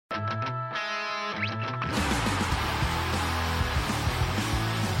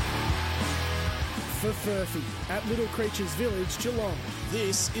for Furphy at Little Creatures Village, Geelong.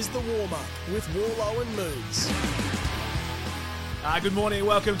 This is the warm-up with Warlow and Moons. Good morning.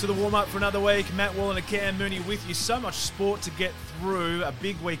 Welcome to the warm-up for another week. Matt Wallen and Cam Mooney with you. So much sport to get through. A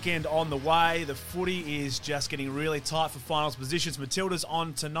big weekend on the way. The footy is just getting really tight for finals positions. Matilda's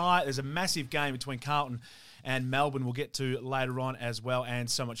on tonight. There's a massive game between Carlton and Melbourne we'll get to later on as well, and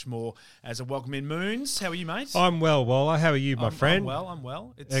so much more as a welcome in. Moons, how are you, mate? I'm well, Waller. How are you, my friend? I'm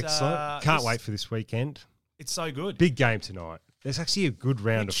well. It's, excellent. Can't wait for this weekend. It's so good. Big game tonight. There's actually a good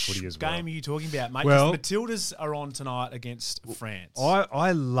round of footy as well. Which game are you talking about, mate? Well, the Matildas are on tonight against France.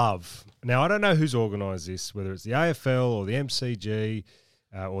 I love... Now, I don't know who's organised this, whether it's the AFL or the MCG,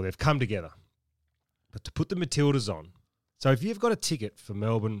 or they've come together. But to put the Matildas on. So if you've got a ticket for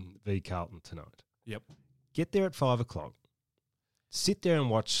Melbourne v Carlton tonight... Yep. Get there at 5 o'clock. Sit there and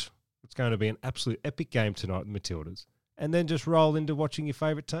watch what's going to be an absolute epic game tonight, the Matildas, and then just roll into watching your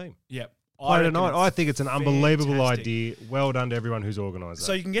favourite team. Yep. Play tonight. I think it's an unbelievable idea. Well done to everyone who's organised that.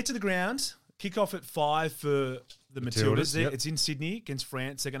 So you can get to the ground, kick off at 5 for the Matildas. Yep. It's in Sydney against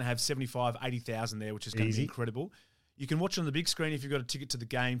France. They're going to have 80,000 there, which is going to be incredible. You can watch on the big screen if you've got a ticket to the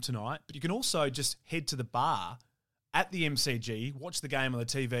game tonight, but you can also just head to the bar at the MCG, watch the game on the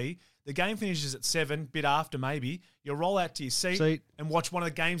TV. The game finishes at 7, bit after maybe. You'll roll out to your seat and watch one of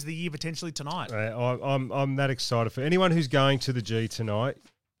the games of the year potentially tonight. I'm that excited for anyone who's going to the G tonight.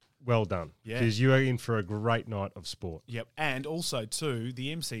 Well done, because you are in for a great night of sport. Yep, and also too,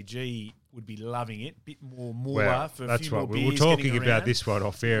 the MCG would be loving it. Bit more moolah for a few more beers. We're talking about around. this one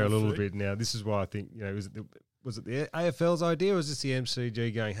off air a little bit now. This is why I think was it the AFL's idea, or was this the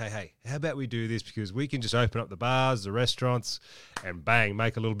MCG going, hey, how about we do this because we can just open up the bars, the restaurants, and bang,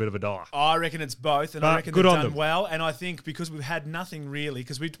 make a little bit of a dollar. I reckon it's both, and I reckon they've done well. And I think because we've had nothing really,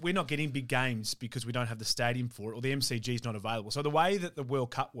 because we're not getting big games because we don't have the stadium for it, or the MCG is not available. So the way that the World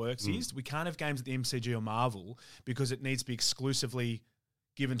Cup works is we can't have games at the MCG or Marvel because it needs to be exclusively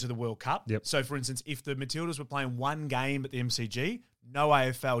given to the World Cup. Yep. So, for instance, if the Matildas were playing one game at the MCG, no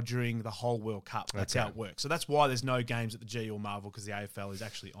AFL during the whole World Cup. That's how it works. So that's why there's no games at the G or Marvel, because the AFL is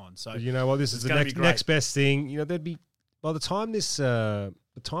actually on. So you know what? This is the next best thing. You know, there'd be by the time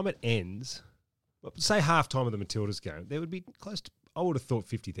it ends, say half time of the Matildas game, there would be close to, I would have thought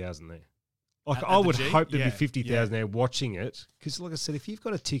 50,000 there. Like I would hope there'd be 50,000 there watching it, because like I said, if you've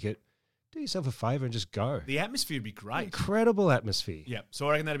got a ticket, do yourself a favour and just go. The atmosphere would be great. Incredible atmosphere. Yeah, so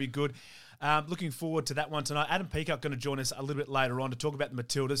I reckon that'd be good. Looking forward to that one tonight. Adam Peacock going to join us a little bit later on to talk about the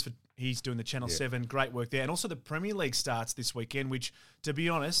Matildas. He's doing the Channel 7. Great work there. And also the Premier League starts this weekend, which, to be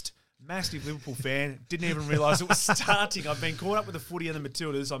honest, massive Liverpool fan, didn't even realise it was starting. I've been caught up with the footy and the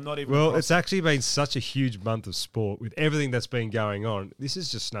Matildas. I'm not even... Well, it's actually been such a huge month of sport with everything that's been going on. This has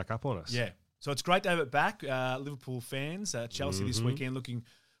just snuck up on us. Yeah. So it's great to have it back. Liverpool fans, Chelsea this weekend, looking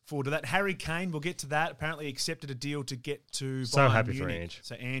forward to that. Harry Kane, we'll get to that. Apparently accepted a deal to get to so Bayern happy Munich. for Ange.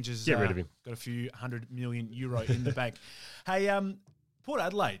 So Ange has get rid of him. Got a few $100 million in the bank. Hey, Port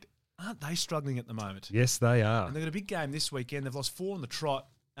Adelaide, aren't they struggling at the moment? Yes, they are. And they've got a big game this weekend. They've lost 4 on the trot.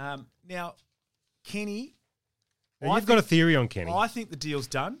 Now, Kenny... You've got a theory on Kenny. I think the deal's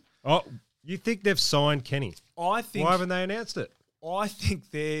done. Oh, you think they've signed Kenny? Why haven't they announced it? I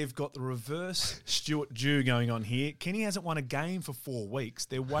think they've got the reverse Stuart Dew going on here. Kenny hasn't won a game for 4 weeks.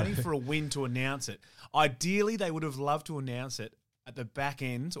 They're waiting for a win to announce it. Ideally, they would have loved to announce it at the back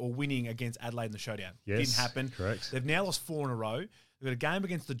end or winning against Adelaide in the showdown. Yes, didn't happen. Correct. They've now lost 4 in a row. They've got a game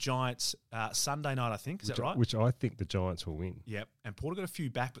against the Giants Sunday night, I think. Is that right? Which I think the Giants will win. Yep. And Port have got a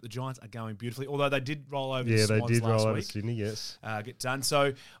few back, but the Giants are going beautifully. Although they did roll over the Swans they did roll last over week. Sydney, yes. Get done.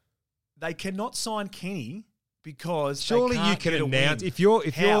 So they cannot sign Kenny because surely they can't you can announce if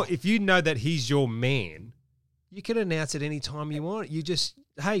you know that he's your man, you can announce it any time you want. You just,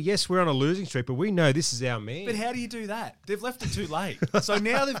 hey, yes, we're on a losing streak, but we know this is our man. But how do you do that? They've left it too late. So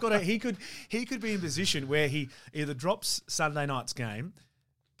now they've got he could be in a position where he either drops Sunday night's game,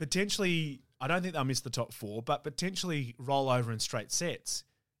 potentially, I don't think they'll miss the top 4, but potentially roll over in straight sets.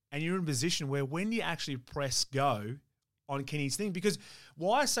 And you're in a position where when you actually press go on Kenny's thing, because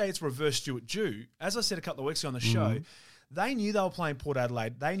why I say it's reverse Stuart Dew, as I said a couple of weeks ago on the show, they knew they were playing Port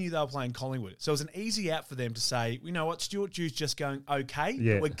Adelaide. They knew they were playing Collingwood. So it was an easy out for them to say, you know what, Stuart Dew's just going,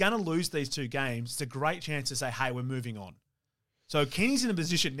 okay, we're going to lose these 2 games. It's a great chance to say, hey, we're moving on. So Kenny's in a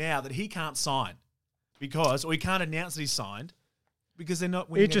position now that he can't sign or he can't announce that he's signed because they're not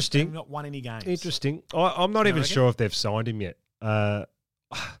winning. Interesting. They've not won any games. Interesting. I'm not even sure if they've signed him yet.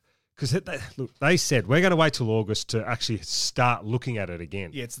 Because they said, we're going to wait till August to actually start looking at it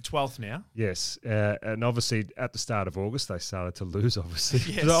again. Yeah, it's the 12th now. Yes. And obviously, at the start of August, they started to lose,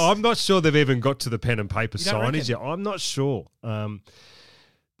 obviously. Yes. So I'm not sure they've even got to the pen and paper You don't signage reckon? yet. I'm not sure.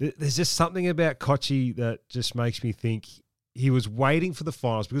 there's just something about Kochi that just makes me think he was waiting for the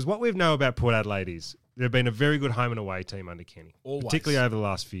finals, because what we know about Port Adelaide is they've been a very good home and away team under Kenny, Always. particularly over the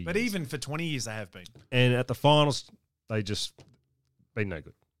last few years. But even for 20 years, they have been. And at the finals, they just been no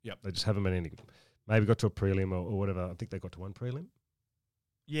good. Yep. They just haven't been any good. Maybe got to a prelim or whatever. I think they got to one prelim.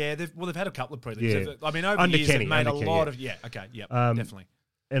 Yeah, they've had a couple of prelims. Yeah. I mean, over Under the years, Kenny, they've made a under lot Kenny, of... Yeah, okay, definitely.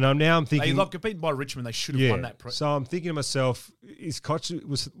 And I'm They thinking... got beaten by Richmond. They should have won that. So I'm thinking to myself, is Koch,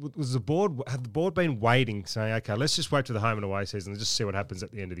 was the board, have the board been waiting, saying, okay, let's just wait to the home and away season and just see what happens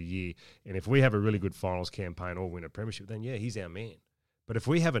at the end of the year. And if we have a really good finals campaign or win a premiership, then yeah, he's our man. But if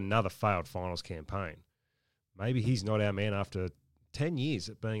we have another failed finals campaign, maybe he's not our man after 10 years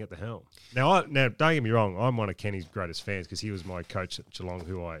at being at the helm. Now, don't get me wrong, I'm one of Kenny's greatest fans because he was my coach at Geelong,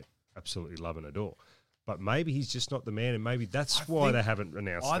 who I absolutely love and adore. But maybe he's just not the man, and maybe that's why they haven't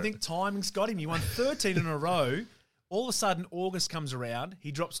announced it. I think timing's got him. He won 13 in a row. All of a sudden, August comes around.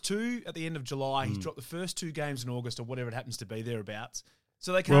 He drops 2 at the end of July. He's dropped the first 2 games in August or whatever it happens to be, thereabouts.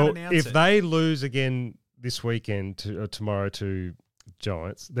 So they can't announce it. If they lose again this weekend or tomorrow to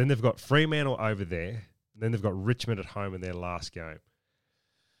Giants, then they've got Fremantle over there. Then they've got Richmond at home in their last game.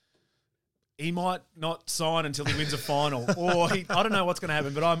 He might not sign until he wins a final, or I don't know what's going to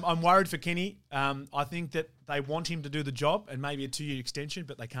happen. But I'm worried for Kenny. I think that they want him to do the job and maybe a 2-year extension,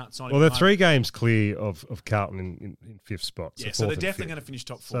 but they can't sign him. Well, they're 3 games clear of Carlton in 5th spot. Yeah, so they're definitely going to finish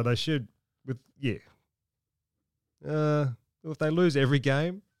top 4. So they should, if they lose every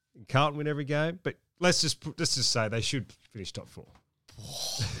game, and Carlton win every game, but let's just say they should finish top 4.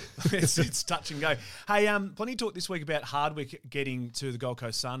 It's touch and go. Hey, plenty of talk this week about Hardwick getting to the Gold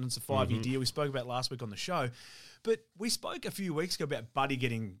Coast Suns. It's a 5-year deal. We spoke about last week on the show. But we spoke a few weeks ago about Buddy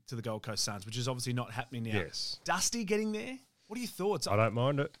getting to the Gold Coast Suns, which is obviously not happening now. Yes. Dusty getting there? What are your thoughts? I don't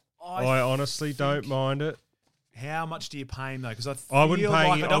mind it. I honestly don't mind it. How much do you pay him, though? Because I wouldn't pay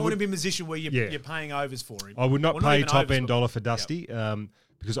like him. I don't want to be in a position where you're paying overs for him. I would not pay top-end dollar for Yep. Dusty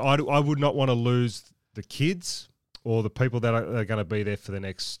because I would not want to lose the kids or the people that are going to be there for the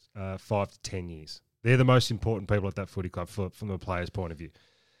next 5 to 10 years. They're the most important people at that footy club from the player's point of view.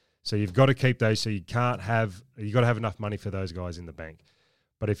 So you've got to keep those. So you've got to have enough money for those guys in the bank.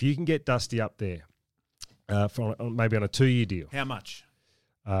 But if you can get Dusty up there, maybe on a 2-year deal. How much?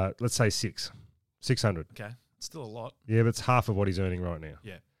 Let's say 600. Okay, it's still a lot. Yeah, but it's half of what he's earning right now.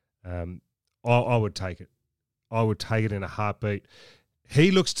 Yeah. I would take it. I would take it in a heartbeat. He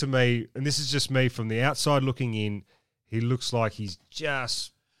looks to me, and this is just me from the outside looking in, he looks like he's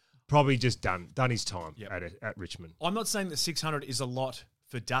probably just done his time at Richmond. I'm not saying that 600 is a lot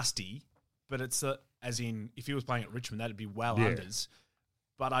for Dusty, but it's as in if he was playing at Richmond, that'd be well unders.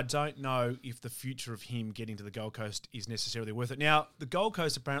 But I don't know if the future of him getting to the Gold Coast is necessarily worth it. Now, the Gold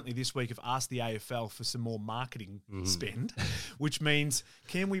Coast apparently this week have asked the AFL for some more marketing spend, which means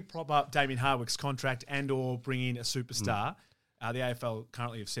can we prop up Damien Hardwick's contract and or bring in a superstar? The AFL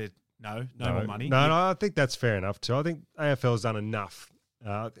currently have said no more money. No, I think that's fair enough too. I think AFL's done enough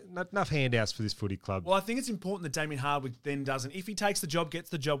handouts for this footy club. Well, I think it's important that Damien Hardwick then doesn't, if he takes the job, gets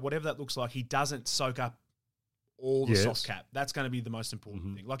the job, whatever that looks like, he doesn't soak up all the soft cap. That's going to be the most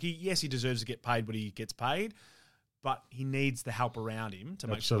important thing. Like, he deserves to get paid what he gets paid, but he needs the help around him to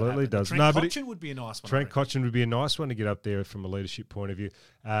make sure that happens. Does. Trent Cotchin would be a nice one. Trent Cotchin would be a nice one to get up there from a leadership point of view.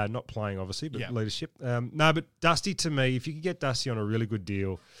 Not playing, obviously, but leadership. But Dusty, to me, if you could get Dusty on a really good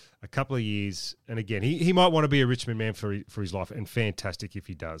deal, a couple of years, and again, he might want to be a Richmond man for his life, and fantastic if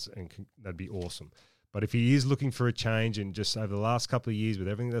he does, and that'd be awesome. But if he is looking for a change, and just over the last couple of years with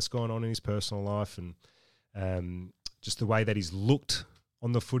everything that's gone on in his personal life and just the way that he's looked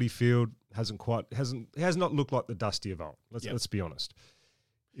on the footy field, has not looked like the Dusty of old. Let's be honest.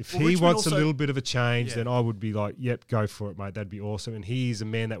 If he wants a little bit of a change, then I would be like, yep, go for it, mate. That'd be awesome. And he's a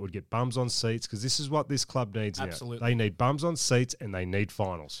man that would get bums on seats because this is what this club needs now. Absolutely. They need bums on seats and they need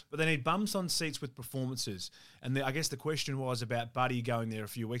finals. But they need bums on seats with performances. And I guess the question was about Buddy going there a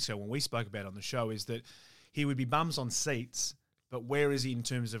few weeks ago when we spoke about it on the show is that he would be bums on seats, but where is he in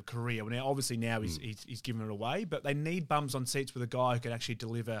terms of career? Well, now, obviously now he's given it away, but they need bums on seats with a guy who can actually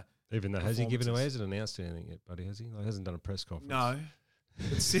deliver. Even though, has he given away? Hasn't announced anything yet, Buddy, has he? He hasn't done a press conference. No.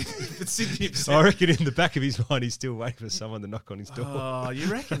 But Sydney I reckon in the back of his mind he's still waiting for someone to knock on his door. Oh, you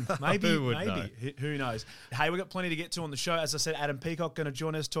reckon? Maybe. Know? Who knows? Hey, we've got plenty to get to on the show. As I said, Adam Peacock going to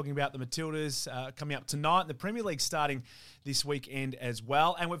join us talking about the Matildas coming up tonight. The Premier League starting this weekend as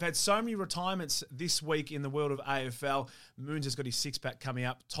well. And we've had so many retirements this week in the world of AFL. Moons has got his six-pack coming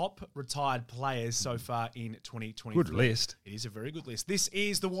up. Top retired players so far in 2023. Good list. It is a very good list. This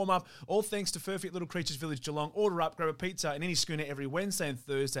is the warm-up. All thanks to Furfit Little Creatures Village Geelong. Order up, grab a pizza and any schooner every Wednesday and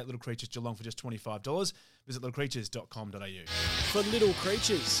Thursday at Little Creatures Geelong for just $25. Visit littlecreatures.com.au. For Little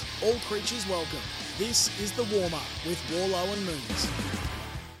Creatures, all creatures welcome. This is the warm-up with Warlow and Moons.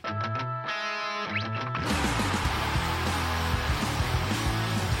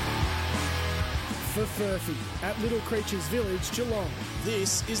 For Furphy at Little Creatures Village, Geelong.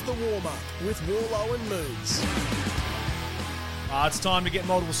 This is the warm-up with Warlow and Moons. It's time to get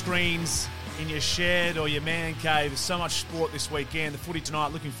multiple screens in your shed or your man cave. There's so much sport this weekend. The footy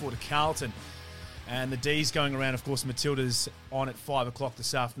tonight, looking forward to Carlton. And the D's going around, of course, Matilda's on at 5 o'clock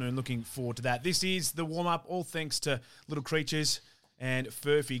this afternoon. Looking forward to that. This is the warm-up, all thanks to Little Creatures and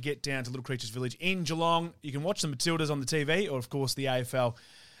Furphy. Get down to Little Creatures Village in Geelong. You can watch the Matildas on the TV or, of course, the AFL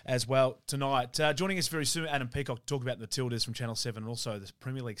as well tonight. Joining us very soon, Adam Peacock, to talk about the Matildas from Channel 7 and also the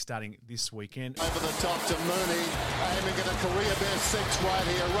Premier League starting this weekend. Over the top to Mooney, aiming at a career best six-weight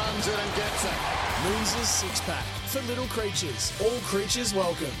here, runs it and gets it. Moons' six-pack for Little Creatures. All creatures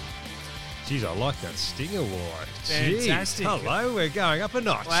welcome. Jeez, I like that stinger, Wally. Fantastic. Jeez, hello, we're going up a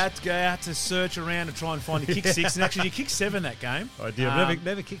notch. I had to go out to search around to try and find a kick six, and actually you kicked 7 that game. I did. I've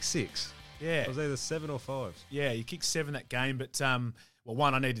never kicked 6. Yeah. I was either 7 or 5. Yeah, you kicked 7 that game, but well,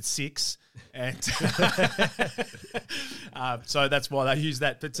 one, I needed 6, and so that's why they use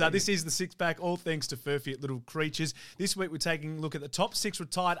that. But this is the six-pack, all thanks to Furphy at Little Creatures. This week we're taking a look at the top 6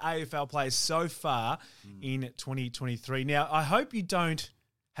 retired AFL players so far in 2023. Now, I hope you don't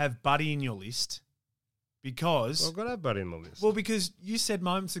have Buddy in your list because... Well, I've got to have Buddy in my list. Well, because you said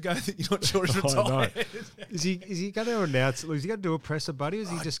moments ago that you're not sure he's I know. retired. Is he going to announce it? Is he going to do a presser, Buddy, or is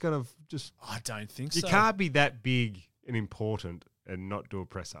he just going to just... I don't think You so. can't be that big and important and not do a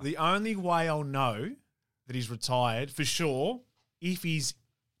presser. The only way I'll know that he's retired for sure if he's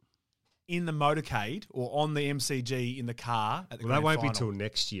in the motorcade or on the MCG in the car at the Well, that grand won't be final. till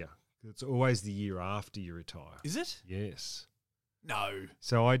next year. It's always the year after you retire. Is it? Yes. No.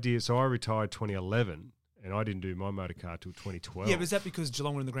 So I retired 2011, and I didn't do my motor car till 2012. Yeah, but is that because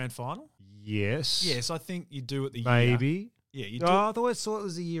Geelong were in the grand final? Yes. Yes, I think you do it the year. Maybe. Yeah, you No, do. I thought it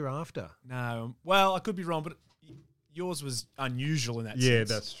was the year after. No. Well, I could be wrong, but yours was unusual in that sense. Yeah,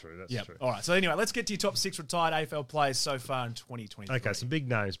 that's true. That's Yep. true. All right. So anyway, let's get to your top 6 retired AFL players so far in 2023. Okay, some big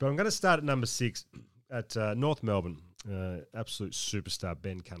names, but I'm going to start at number 6 at North Melbourne. Absolute superstar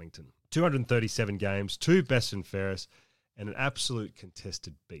Ben Cunnington. 237 games, 2 best and fairest, and an absolute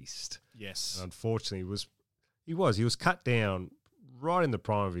contested beast. Yes. And unfortunately, he was cut down right in the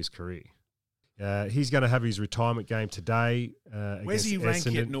prime of his career. He's going to have his retirement game today. Where's he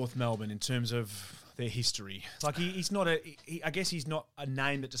ranking Essendon. at North Melbourne in terms of their history? Like he's not I guess he's not a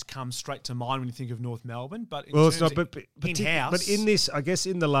name that just comes straight to mind when you think of North Melbourne. But in Well, it's terms not. of But in-house, but in this, I guess,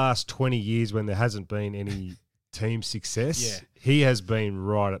 in the last 20 years, when there hasn't been any team success, he has been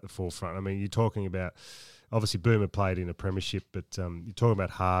right at the forefront. I mean, you're talking about. Obviously, Boomer played in a premiership, but you're talking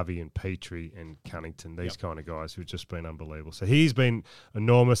about Harvey and Petrie and Cunnington, these kind of guys who've just been unbelievable. So he's been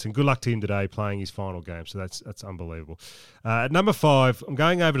enormous, and good luck to him today playing his final game. So that's unbelievable. At number 5, I'm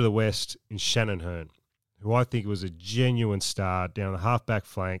going over to the West in Shannon Hearn, who I think was a genuine star down the half-back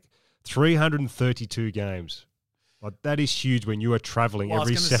flank, 332 games. Like, that is huge when you are travelling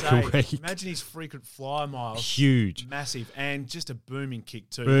every second week. Imagine his frequent flyer miles. Huge. Massive. And just a booming kick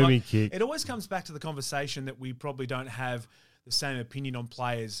too. Booming kick. It always comes back to the conversation that we probably don't have the same opinion on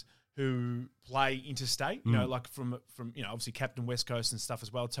players who play interstate. You know, like from obviously Captain West Coast and stuff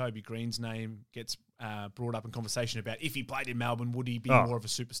as well. Toby Green's name gets brought up in conversation about if he played in Melbourne, would he be more of a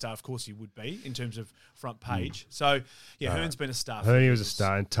superstar? Of course he would be in terms of front page. So, Hearn's been a star. Hearney was a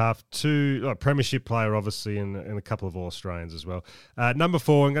star and tough. 2 premiership player, obviously, and a couple of All-Australians as well. Number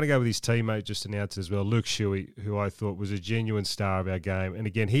 4, I'm going to go with his teammate, just announced as well, Luke Shuey, who I thought was a genuine star of our game. And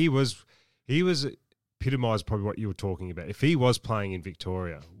again, he was epitomised probably what you were talking about. If he was playing in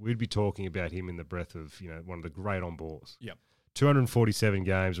Victoria, we'd be talking about him in the breath of one of the great on balls. Yep. 247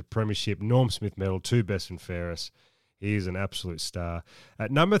 games, a premiership, Norm Smith medal, 2 best and fairest. He is an absolute star.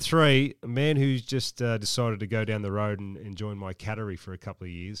 At number 3, a man who's just decided to go down the road and join my cattery for a couple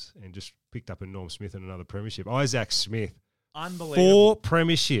of years and just picked up a Norm Smith and another premiership. Isaac Smith. Unbelievable. 4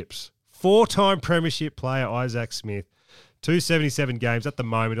 premierships. 4-time premiership player, Isaac Smith. 277 games at the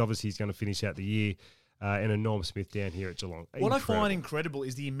moment. Obviously, he's going to finish out the year. And a Norm Smith down here at Geelong. What I find incredible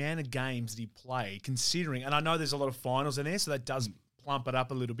is the amount of games that he played, considering, and I know there's a lot of finals in there, so that does plump it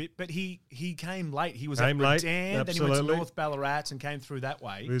up a little bit, but he came late. He was at Redan, then he went to North Ballarat and came through that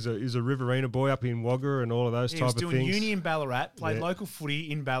way. He was a Riverina boy up in Wagga and all of those type of things. He was doing uni in Ballarat, played local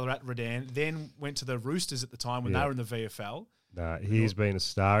footy in Ballarat, Redan, then went to the Roosters at the time when they were in the VFL. He's been a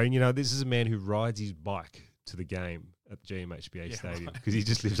star. And, this is a man who rides his bike to the game. at GMHBA Yeah, Stadium right. because he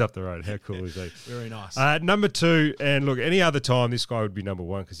just lives up the road. How cool is he? Very nice. Number 2, and look, any other time this guy would be number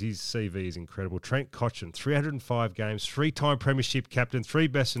 1 because his CV is incredible. Trent Cotchin, 305 games, 3-time premiership captain, 3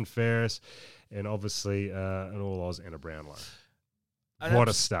 best and fairest, and obviously an All-Oz and a Brownlow. What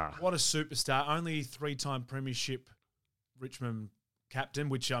a star. What a superstar. Only 3-time premiership Richmond captain,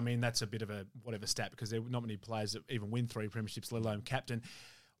 which, I mean, that's a bit of a whatever stat because there are not many players that even win 3 premierships, let alone captain.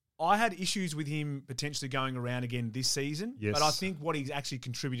 I had issues with him potentially going around again this season, Yes. but I think what he's actually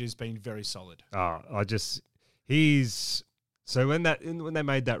contributed has been very solid. So when they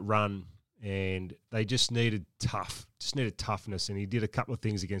made that run and they just needed toughness, and he did a couple of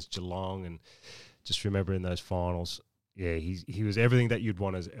things against Geelong, and just remember in those finals, yeah, he was everything that you'd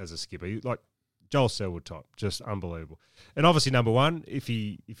want as a skipper. Like Joel Selwood type, just unbelievable. And obviously number 1, if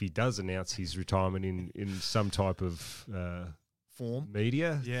he does announce his retirement in some type of Form.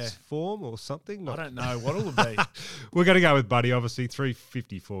 media Yeah. form or something. I don't know what it'll be. We're going to go with Buddy, obviously.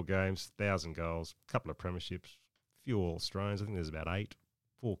 354 games, 1,000 goals, couple of premierships, few All-Australians. I think there's about 8,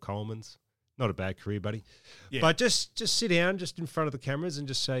 4 Colemans. Not a bad career, Buddy. Yeah. But just sit down just in front of the cameras and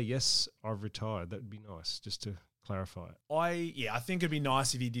just say, yes, I've retired. That would be nice, just to clarify it. I think it'd be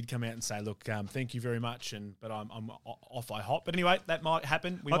nice if he did come out and say, "Look, thank you very much," but I'm off. I hop. But anyway, that might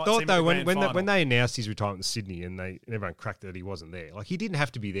happen. I thought though when they announced his retirement in Sydney and everyone cracked that he wasn't there, like he didn't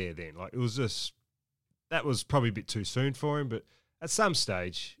have to be there then. Like it was just that was probably a bit too soon for him. But at some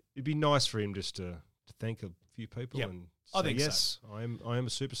stage, it'd be nice for him just to thank a few people Yep. and I say, think yes, I am a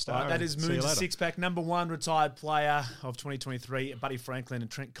superstar. Right, that and is see you Moon's later. six-pack. Number 1 retired player of 2023, Buddy Franklin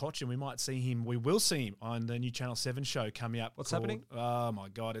and Trent Cotchin. We will see him on the new Channel 7 show coming up. What's called- happening? Oh, my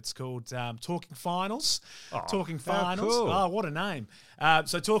God. It's called Talking Finals. Oh, Talking how Finals. cool. Oh, what a name.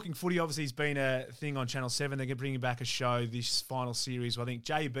 So Talking Footy obviously has been a thing on Channel 7. They're going to bring back a show this final series. I think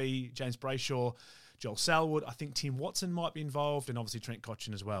JB, James Brayshaw, Joel Selwood. I think Tim Watson might be involved, and obviously Trent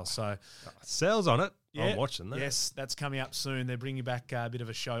Cotchin as well. So Sales on it. yeah, I'm watching that. Yes, that's coming up soon. They're bringing back a bit of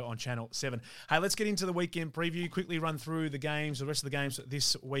a show on Channel 7. Hey, let's get into the weekend preview. Quickly run through the games, the rest of the games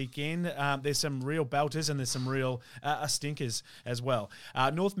this weekend. There's some real belters and there's some real stinkers as well.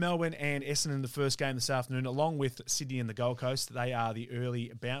 North Melbourne and Essendon in the first game this afternoon, along with Sydney and the Gold Coast. They are the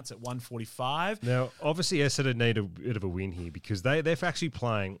early bounce at 1:45. Now, obviously, Essendon need a bit of a win here because they're actually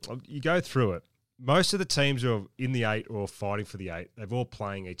playing. You go through it. Most of the teams who are in the 8 or fighting for the 8, they're all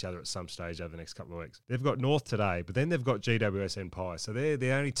playing each other at some stage over the next couple of weeks. They've got North today, but then they've got GWS and Pie. So they're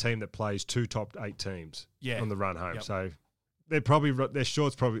the only team that plays 2 top 8 teams on the run home. Yep. So their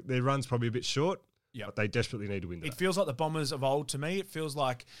run's probably a bit short. Yep. But they desperately need to win that. It feels like the Bombers of old to me. It feels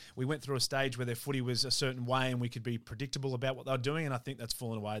like we went through a stage where their footy was a certain way and we could be predictable about what they were doing, and I think that's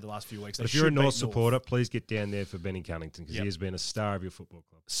fallen away the last few weeks. But if you're a North supporter, please get down there for Benny Cunnington because he has been a star of your football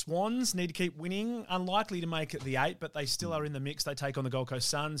club. Swans need to keep winning. Unlikely to make it the 8, but they still are in the mix. They take on the Gold Coast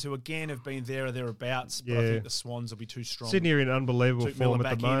Suns, who again have been there or thereabouts. But I think the Swans will be too strong. Sydney are in unbelievable Took Miller form at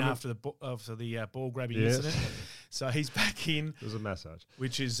back the moment. in after the ball grabbing Yes. incident, so he's back in, It was a massage.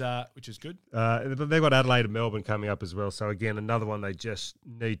 which is good. But they've got Adelaide and Melbourne coming up as well. So again, another one they just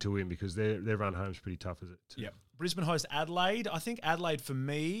need to win because their run home's pretty tough, is it? Yeah. Brisbane host Adelaide. I think Adelaide, for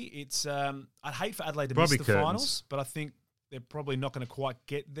me, it's I'd hate for Adelaide to Probably miss the curtains. finals, but I think they're probably not going to quite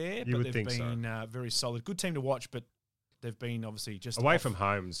get there. You but would they've think so. been very solid. Good team to watch, but they've been obviously just Away off. from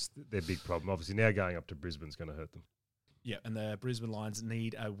home's their big problem. Obviously, now going up to Brisbane's going to hurt them. Yeah, and the Brisbane Lions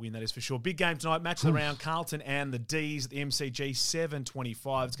need a win, that is for sure. Big game tonight, match of the round, Carlton and the D's at the MCG,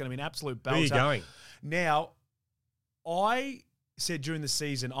 7:25. It's going to be an absolute belter. Where are you going? Now, I said during the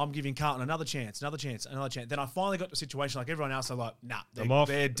season, I'm giving Carlton another chance. Then I finally got to a situation like everyone else. I'm like, nah, I'm off.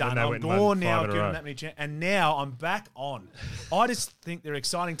 they're done. And they I'm went and won gone 5 now. in I've a given row. that many chances. And now I'm back on. I just think they're an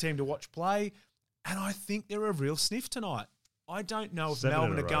exciting team to watch play, and I think they're a real sniff tonight. I don't know if 7 in a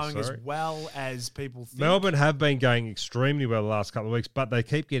Melbourne are row, going sorry. as well as people think. Melbourne have been going extremely well the last couple of weeks, but they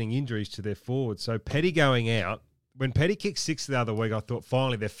keep getting injuries to their forwards. So Petty going out. When Petty kicked 6 the other week, I thought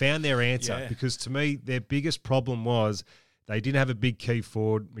finally they found their answer Yeah. because to me their biggest problem was they didn't have a big key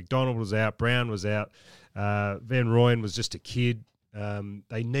forward. McDonald was out. Brown was out. Van Rooyen was just a kid.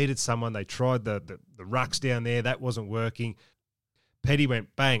 They needed someone. They tried the rucks down there. That wasn't working. Petty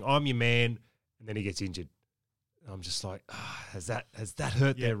went, bang, I'm your man, and then he gets injured. I'm just like, has that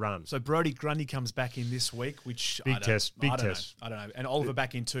hurt their run? So Brodie Grundy comes back in this week, which Big I don't- test, big I don't test. know. I don't know. And Oliver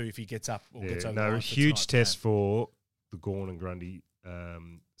back in too if he gets up or gets over. the no, line a for huge tonight's test game. for the Gawn and Grundy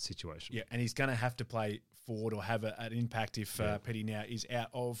situation. Yeah, and he's going to have to play forward or have an impact if Petty now is out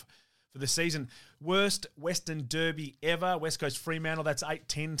of for the season. Worst Western Derby ever. West Coast Fremantle. That's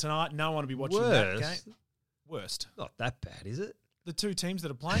 8:10 tonight. No one will be watching that Worst? game. Worst. Not that bad, is it? The two teams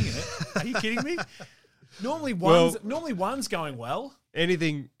that are playing in it. Are you kidding me? Normally Well- one's going well.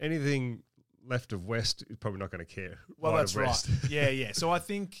 Anything left of West is probably not going to care. Well, Right that's of right. West. Yeah. So I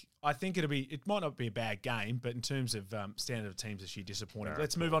think it might not be a bad game, but in terms of standard of teams, it's disappointing.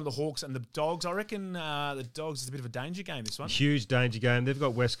 Let's move on to the Hawks and the Dogs. I reckon the Dogs is a bit of a danger game, this one. Huge danger game. They've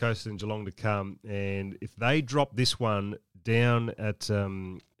got West Coast and Geelong to come, and if they drop this one down at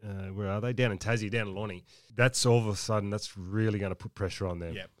where are they? Down in Tassie, down in Lonnie. That's all of a sudden that's really going to put pressure on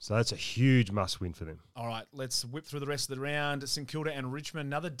them. Yep. So that's a huge must-win for them. All right, let's whip through the rest of the round. St Kilda and Richmond,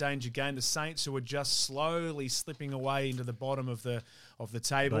 another danger game. The Saints, who are just slowly slipping away into the bottom of the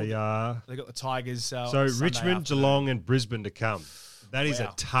table. They are. They got the Tigers. So Sunday Richmond, afternoon. Geelong, and Brisbane to come. That is Wow.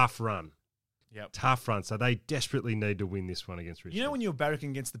 a tough run. Yep. Tough run. So they desperately need to win this one against Richmond. You know when you were barracking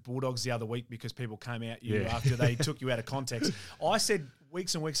against the Bulldogs the other week because people came at you after they took you out of context? I said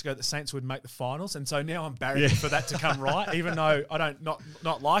weeks and weeks ago that Saints would make the finals, and so now I'm barracking for that to come right, even though I don't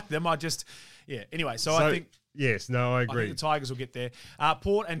not like them. Anyway, so I think yes, no, I I agree. think the Tigers will get there.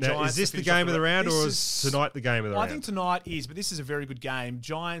 Port and Now, Giants. is this to the finish off game of the round, or This is tonight the game of the I round? think tonight is, but this is a very good game.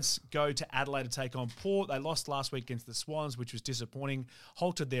 Giants go to Adelaide to take on Port. They lost last week against the Swans, which was disappointing.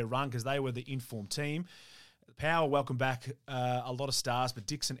 Halted their run because they were the informed team. Power welcome back a lot of stars, but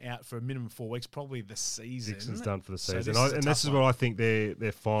Dixon out for a minimum 4 weeks, probably the season. Dixon's done for the So season. this is a And tough this is one. what I think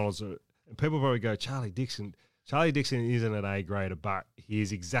their finals are. And people probably go, Charlie Dixon. Charlie Dixon isn't an A grader, but he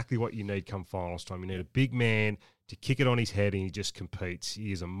is exactly what you need come finals time. You need a big man to kick it on his head, and he just competes.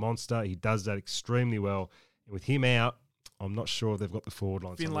 He is a monster. He does that extremely well. And with him out, I'm not sure they've got the forward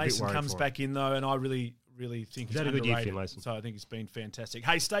line. So I'm a bit Finlayson worried comes for him. back in, though, and I really think He's he's had a good year, underrated. Finlayson. So I think it's been fantastic.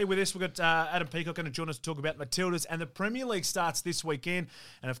 Hey, stay with us. We've got Adam Peacock going to join us to talk about Matildas, and the Premier League starts this weekend.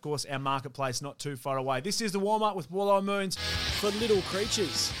 And, of course, our marketplace not too far away. This is the warm-up with Walleye Moons. For little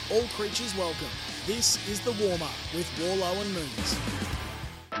creatures, all creatures welcome. This is the warm-up with Warlow and Moons.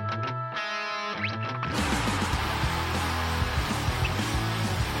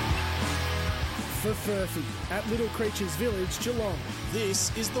 For Furphy at Little Creatures Village, Geelong.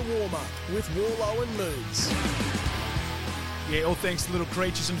 This is the warm-up with Warlow and Moons. Yeah, all thanks to Little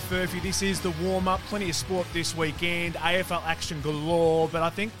Creatures and Furphy. This is the warm-up. Plenty of sport this weekend. AFL action galore, but I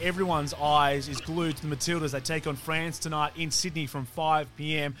think everyone's eyes is glued to the Matildas. They take on France tonight in Sydney from 5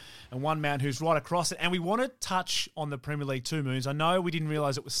 p.m. and one man who's right across it. And we want to touch on the Premier League too, Moons. I know we didn't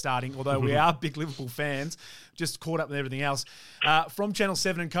realise it was starting, although we are big Liverpool fans, just caught up with everything else. From Channel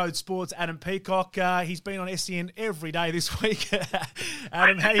 7 and Code Sports, Adam Peacock. He's been on SEN every day this week.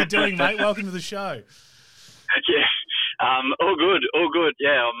 Adam, how you doing, mate? Welcome to the show. Yeah, all good.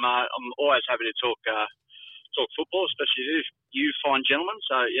 Yeah, I'm always happy to talk football, especially you fine gentlemen.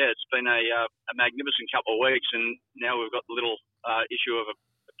 So yeah, it's been a magnificent couple of weeks, and now we've got the little issue of a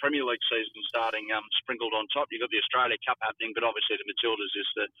Premier League season starting sprinkled on top. You've got the Australia Cup happening, but obviously the Matildas is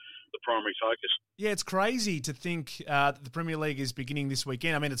the primary focus. Yeah, it's crazy to think that the Premier League is beginning this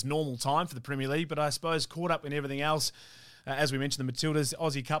weekend. I mean, it's normal time for the Premier League, but I suppose caught up in everything else. As we mentioned, the Matildas,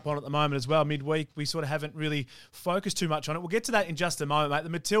 Aussie Cup on at the moment as well, midweek. We sort of haven't really focused too much on it. We'll get to that in just a moment, mate.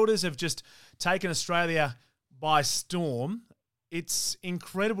 The Matildas have just taken Australia by storm. It's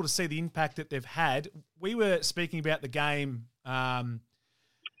incredible to see the impact that they've had. We were speaking about the game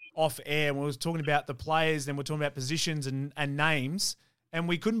off air, and we were talking about the players, and we're talking about positions and names, and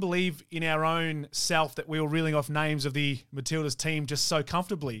we couldn't believe in our own self that we were reeling off names of the Matildas team just so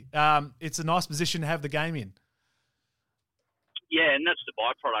comfortably. It's a nice position to have the game in. Yeah, and that's the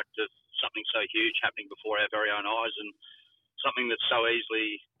byproduct of something so huge happening before our very own eyes, and something that's so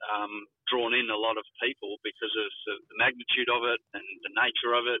easily drawn in a lot of people because of the magnitude of it and the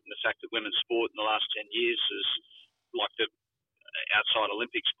nature of it, and the fact that women's sport in the last 10 years has, like the outside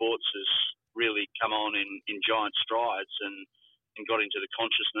Olympic sports, has really come on in giant strides and got into the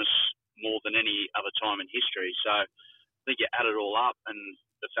consciousness more than any other time in history. So I think you add it all up, and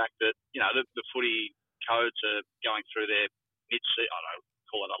the fact that, you know, the footy codes are going through their mid-season, I don't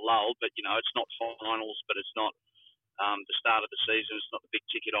call it a lull, but, you know, it's not finals, but it's not the start of the season, it's not the big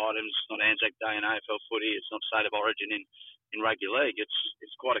ticket items, it's not Anzac Day in AFL footy, it's not State of Origin in rugby league.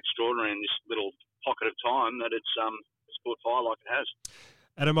 It's quite extraordinary in this little pocket of time that it's caught fire like it has.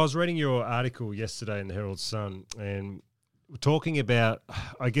 Adam, I was reading your article yesterday in the Herald Sun, and we're talking about,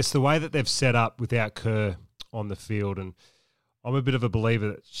 I guess, the way that they've set up without Kerr on the field, and I'm a bit of a believer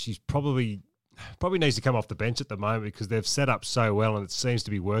that she's probably needs to come off the bench at the moment because they've set up so well and it seems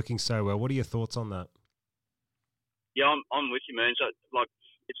to be working so well. What are your thoughts on that? Yeah, I'm with you, man. So, like,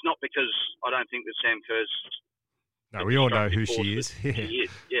 it's not because I don't think that Sam Kerr's... No, we all know who she is. She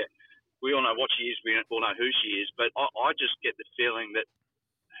is, yeah. We all know what she is. We all know who she is. But I just get the feeling that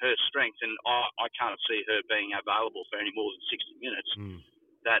her strength, and I can't see her being available for any more than 60 minutes.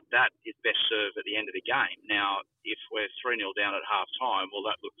 that is best served at the end of the game. Now, if we're 3-0 down at half time, well,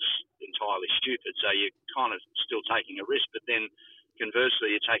 that looks entirely stupid. So you're kind of still taking a risk, but then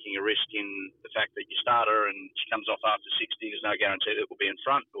conversely, you're taking a risk in the fact that you start her and she comes off after 60. There's no guarantee that we'll be in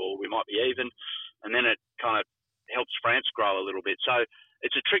front or we might be even. And then it kind of helps France grow a little bit. So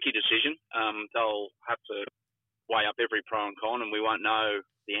it's a tricky decision. They'll have to weigh up every pro and con, and we won't know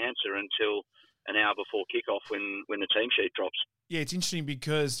the answer until an hour before kickoff when the team sheet drops. Yeah, it's interesting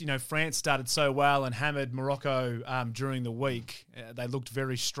because, France started so well and hammered Morocco during the week. They looked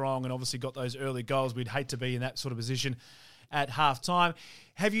very strong and obviously got those early goals. We'd hate to be in that sort of position at half-time.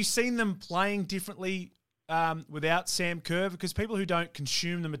 Have you seen them playing differently without Sam Kerr? Because people who don't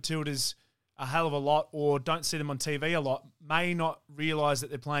consume the Matildas a hell of a lot or don't see them on TV a lot may not realise that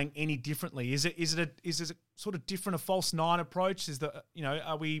they're playing any differently. Is it a sort of different, a false nine approach?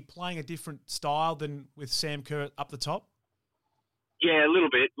 Are we playing a different style than with Sam Kerr up the top? Yeah, a little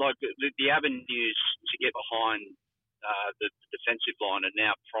bit. Like the avenues to get behind the defensive line are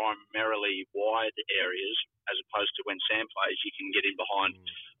now primarily wide areas, as opposed to when Sam plays, you can get in behind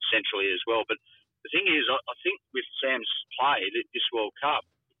centrally as well. But the thing is, I think with Sam's play this World Cup,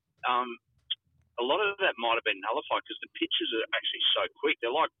 a lot of that might have been nullified because the pitches are actually so quick. They're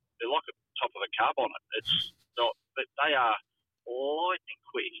like a top of a car bonnet. It's not, but they are lightning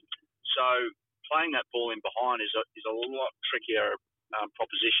quick. So playing that ball in behind is a lot trickier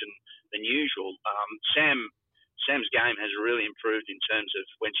proposition than usual. Sam's game has really improved in terms of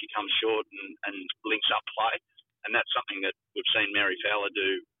when she comes short and links up play, and that's something that we've seen Mary Fowler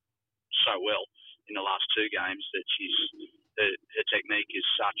do so well in the last two games. That her technique is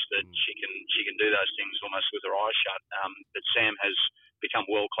such that she can do those things almost with her eyes shut. But Sam has become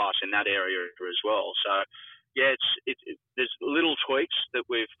world class in that area as well. So yeah, there's little tweaks that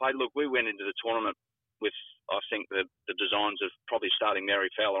we've played. Look, we went into the tournament with, I think, the designs of probably starting Mary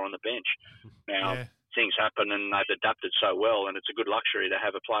Fowler on the bench. Now, things happen and they've adapted so well, and it's a good luxury to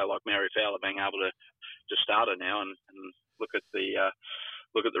have a player like Mary Fowler being able to start her now and look at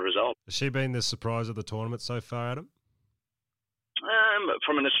the result. Has she been the surprise of the tournament so far, Adam?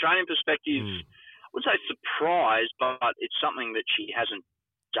 From an Australian perspective, I would say surprised, but it's something that she hasn't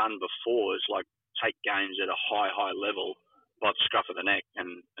done before, is like take games at a high level by the scruff of the neck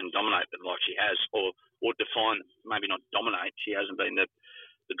and dominate them like she has, or define, maybe not dominate. She hasn't been the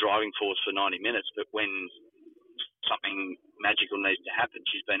driving force for 90 minutes, but when something magical needs to happen,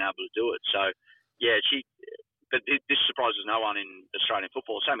 she's been able to do it. So, yeah, but this surprises no one in Australian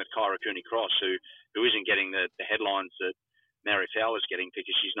football. Same with Kyra Cooney-Cross, who isn't getting the headlines that Mary Fowler's getting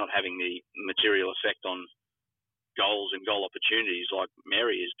because she's not having the material effect on goals and goal opportunities like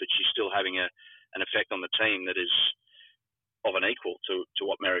Mary is, but she's still having an effect on the team that is of an equal to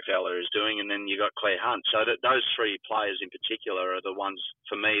what Mary Fowler is doing. And then you got Claire Hunt. So those three players in particular are the ones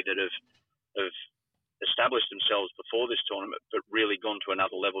for me that have established themselves before this tournament, but really gone to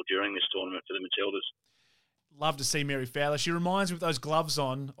another level during this tournament for the Matildas. Love to see Mary Fowler. She reminds me with those gloves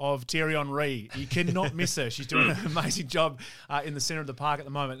on of Thierry Henry. You cannot miss her. She's doing an amazing job in the centre of the park at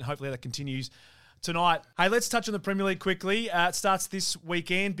the moment, and hopefully that continues tonight. Hey, let's touch on the Premier League quickly. It starts this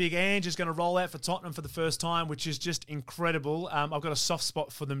weekend. Big Ange is going to roll out for Tottenham for the first time, which is just incredible. I've got a soft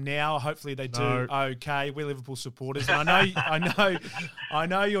spot for them now. Hopefully they do okay. We're Liverpool supporters. And I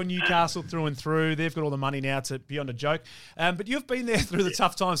know you're Newcastle through and through. They've got all the money now to beyond a joke. But you've been there through the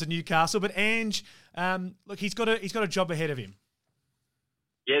tough times at Newcastle. But Ange, look, he's got a job ahead of him.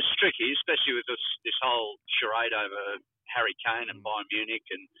 Yeah, it's tricky, especially with this whole charade over Harry Kane and Bayern Munich.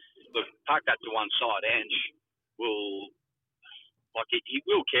 And look, park that to one side. Ange will, he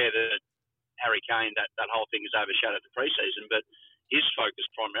will care that Harry Kane, that whole thing is overshadowed the pre-season, but his focus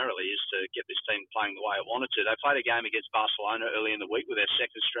primarily is to get this team playing the way it wanted to. They played a game against Barcelona early in the week with their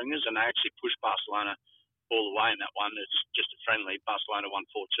second stringers, and they actually pushed Barcelona all the way in that one. It's just a friendly. Barcelona won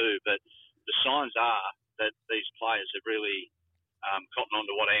 4-2, but the signs are that these players have really cottoned on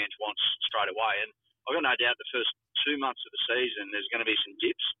to what Ange wants straight away. And I've got no doubt the first 2 months of the season there's going to be some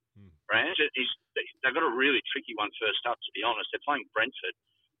dips for Ange. They've got a really tricky one first up, to be honest. They're playing Brentford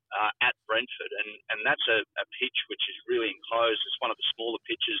at Brentford, and that's a pitch which is really enclosed. It's one of the smaller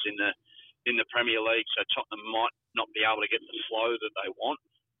pitches in the Premier League, so Tottenham might not be able to get the flow that they want,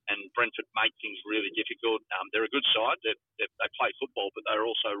 and Brentford make things really difficult. They're a good side. They play football, but they're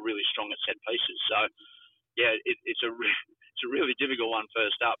also really strong at set pieces. So, yeah, it's a really difficult one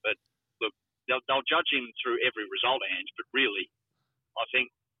first up. But look, they'll judge him through every result, Ange. But really, I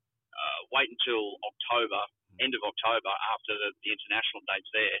think wait until October, end of October, after the international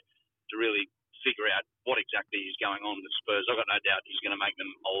dates there, to really figure out what exactly is going on with Spurs. I've got no doubt he's going to make them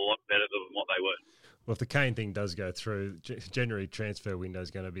a lot better than what they were. Well, if the Kane thing does go through, January transfer window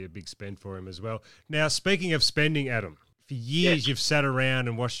is going to be a big spend for him as well. Now, speaking of spending, Adam, for years you've sat around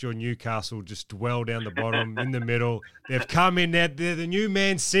and watched your Newcastle just dwell down the bottom in the middle. They've come in there. They're the new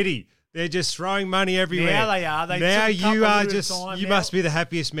Man City. They're just throwing money everywhere. Now they are. Now you are just. You must be the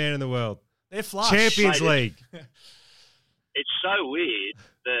happiest man in the world. They're flush. Champions League. It's so weird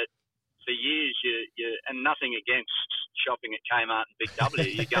that for years you and nothing against shopping at Kmart and Big W.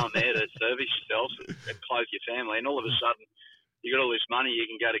 You're going there to service yourself and clothe your family, and all of a sudden you got all this money. You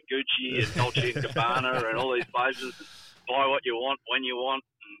can go to Gucci and Dolce & Gabbana and all these places, buy what you want when you want,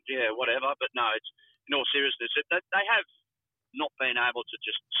 and whatever. But no, it's in all seriousness, they have not been able to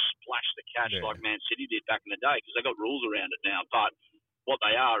just splash the cash like Man City did back in the day because they got rules around it now. But what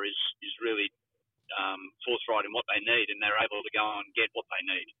they are is really forthright in what they need, and they're able to go and get what they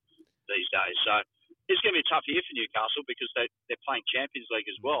need these days. So it's going to be a tough year for Newcastle because they're playing Champions League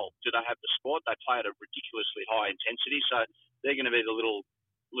as well. Do they have the squad? They play at a ridiculously high intensity, so they're going to be the little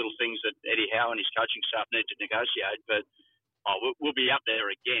things that Eddie Howe and his coaching staff need to negotiate. But we'll be up there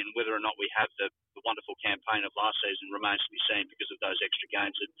again. Whether or not we have the wonderful campaign of last season remains to be seen because of those extra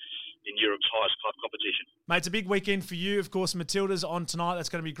games in Europe's highest club competition. Mate, it's a big weekend for you. Of course, Matilda's on tonight. That's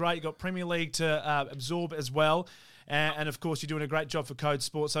going to be great. You've got Premier League to absorb as well. And, of course, you're doing a great job for Code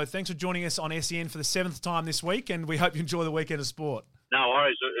Sport. So thanks for joining us on SEN for the 7th time this week, and we hope you enjoy the weekend of sport. No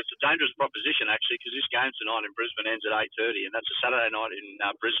worries. It's a dangerous proposition, actually, because this game tonight in Brisbane ends at 8:30, and that's a Saturday night in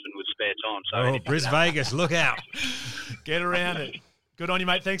Brisbane with spare time. So Bris Vegas, look out. Get around it. Good on you,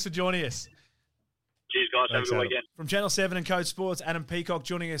 mate. Thanks for joining us. Cheers, guys. Thanks, have a good Adam. weekend. From Channel 7 and Code Sports, Adam Peacock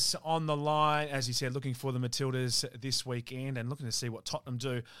joining us on the line, as he said, looking for the Matildas this weekend and looking to see what Tottenham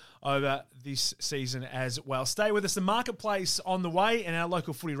do over this season as well. Stay with us. The Marketplace on the way and our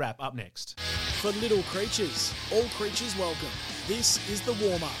local footy wrap up next. For little creatures, all creatures welcome. This is the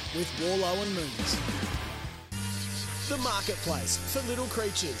warm-up with Warlow and Moons. The Marketplace for little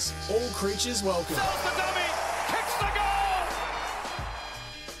creatures, all creatures welcome.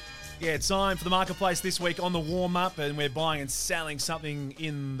 Yeah, it's time for the Marketplace this week on the warm-up, and we're buying and selling something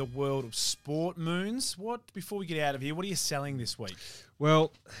in the world of sport. Moons, before we get out of here, what are you selling this week?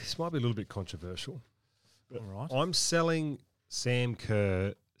 Well, this might be a little bit controversial. All right. I'm selling Sam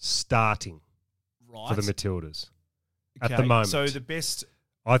Kerr starting for the Matildas at the moment. So the best.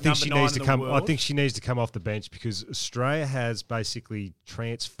 I think she needs to come. World. I think she needs to come off the bench because Australia has basically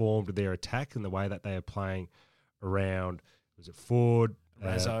transformed their attack and the way that they are playing around. Was it Ford,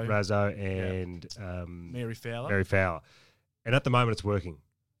 Razzo, and Mary Fowler? Mary Fowler, and at the moment it's working.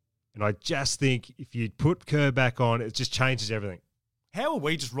 And I just think if you put Kerr back on, it just changes everything. How are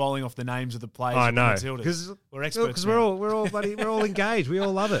we just rolling off the names of the players? I of know the Matildas? because we're experts. Because we're all engaged. We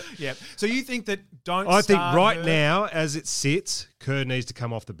all love it. Yeah. So you think that I think right now, as it sits, Kerr needs to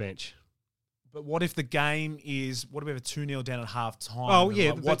come off the bench. But what if the game is? What if we have a 2-0 down at half time? Oh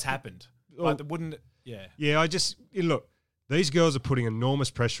yeah, what's happened? Wouldn't? Yeah. Yeah. Look. These girls are putting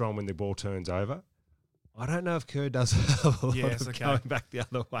enormous pressure on when the ball turns over. I don't know if Kerr does a lot of going back the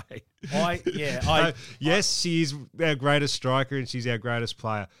other way. Yes, she's our greatest striker and she's our greatest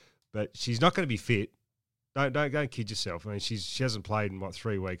player, but she's not going to be fit. Don't kid yourself. I mean, she hasn't played in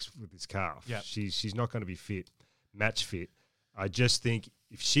 3 weeks with this calf. Yeah, she's not going to be match fit. I just think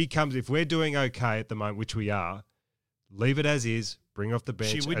if we're doing okay at the moment, which we are, leave it as is. Bring off the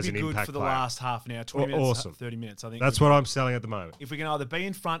bench as an impact player. She would be good for the last half an hour, 20 minutes, awesome. 30 minutes. I think that's what I'm selling at the moment. If we can either be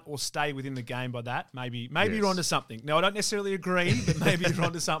in front or stay within the game by that, maybe you're onto something. No, I don't necessarily agree, but maybe you're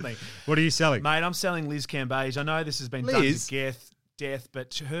onto something. What are you selling? Mate, I'm selling Liz Cambage. I know this has been done to death,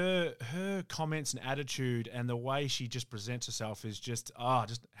 but her comments and attitude and the way she just presents herself is just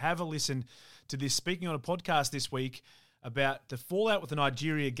have a listen to this. Speaking on a podcast this week about the fallout with the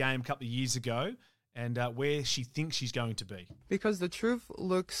Nigeria game a couple of years ago, and where she thinks she's going to be. Because the truth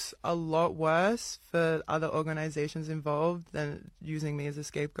looks a lot worse for other organizations involved than using me as a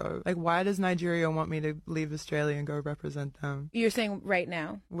scapegoat. Like, why does Nigeria want me to leave Australia and go represent them? You're saying right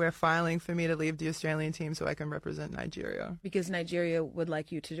now? We're filing for me to leave the Australian team so I can represent Nigeria. Because Nigeria would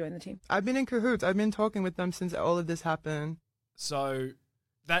like you to join the team? I've been in cahoots. I've been talking with them since all of this happened. So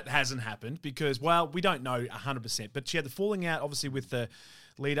that hasn't happened because, well, we don't know 100%. But she had the falling out, obviously, with the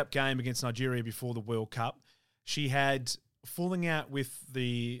lead-up game against Nigeria before the World Cup. She had falling out with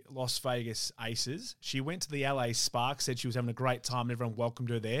the Las Vegas Aces. She went to the LA Sparks, said she was having a great time and everyone welcomed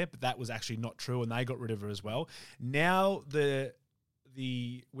her there, but that was actually not true and they got rid of her as well. Now the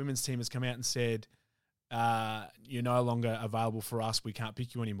women's team has come out and said, you're no longer available for us. We can't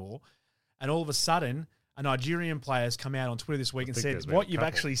pick you anymore. And all of a sudden, a Nigerian player has come out on Twitter this week and said, what you've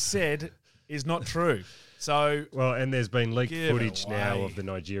actually said is not true. So, Well, and there's been leaked Give it footage now away. of the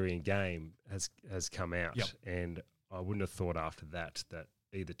Nigerian game has come out, Yep. and I wouldn't have thought after that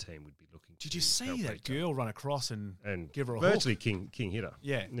either team would be looking. did to you see help that each other. girl run across and give her a virtually hook? king hitter?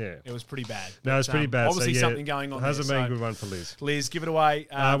 Yeah, yeah. it was pretty bad. No, it's But, pretty bad. Obviously, so, yeah, something going on. Hasn't there, been a so good one for Liz. Liz, give it away.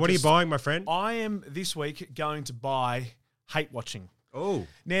 What are you just- buying, my friend? I am this week going to buy hate watching. Oh,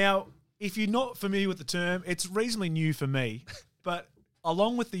 Now, if you're not familiar with the term, it's reasonably new for me, but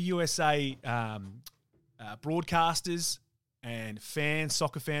along with the USA broadcasters and fans,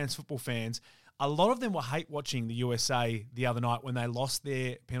 soccer fans, football fans, a lot of them were hate watching the USA the other night when they lost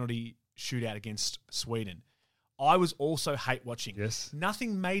their penalty shootout against Sweden. I was also hate watching. Yes.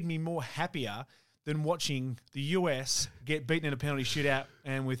 Nothing made me more happier than watching the US get beaten in a penalty shootout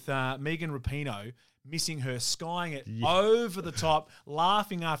and with Megan Rapinoe missing her, skying it over the top,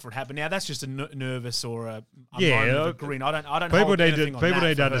 laughing after it happened. Now that's just a nervous or a moment of a grin. I don't. people hold need anything to on that people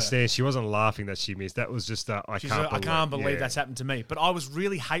need for to her. understand. She wasn't laughing that she missed. That was just I can't believe that's happened to me. But I was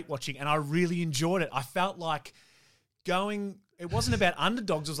really hate watching, and I really enjoyed it. I felt like going. It wasn't about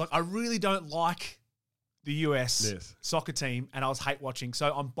underdogs. It was like I really don't like the US soccer team, and I was hate watching.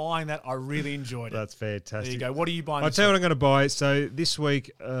 So I'm buying that. I really enjoyed it. That's fantastic. There you go. What are you buying? I'll tell you what I'm going to buy. So this week,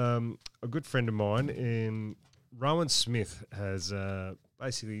 a good friend of mine, Rowan Smith, has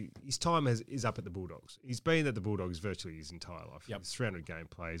basically his time is up at the Bulldogs. He's been at the Bulldogs virtually his entire life. Yep. He's 300 game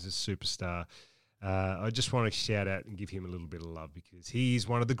plays, a superstar. I just want to shout out and give him a little bit of love because he's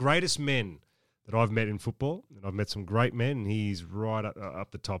one of the greatest men that I've met in football, and I've met some great men, and he's right up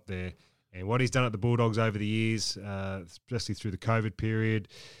the top there. And what he's done at the Bulldogs over the years, especially through the COVID period,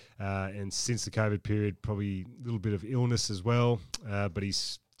 and since the COVID period, probably a little bit of illness as well, but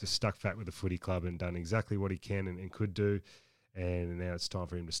he's just stuck fat with the footy club and done exactly what he can and could do. And now it's time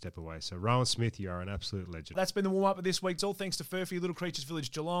for him to step away. So, Rowan Smith, you are an absolute legend. That's been the warm-up of this week. It's all thanks to Furphy, Little Creatures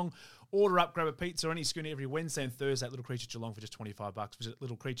Village, Geelong. Order up, grab a pizza or any schooner every Wednesday and Thursday at Little Creatures Geelong for just $25. Visit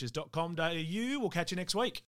littlecreatures.com.au. We'll catch you next week.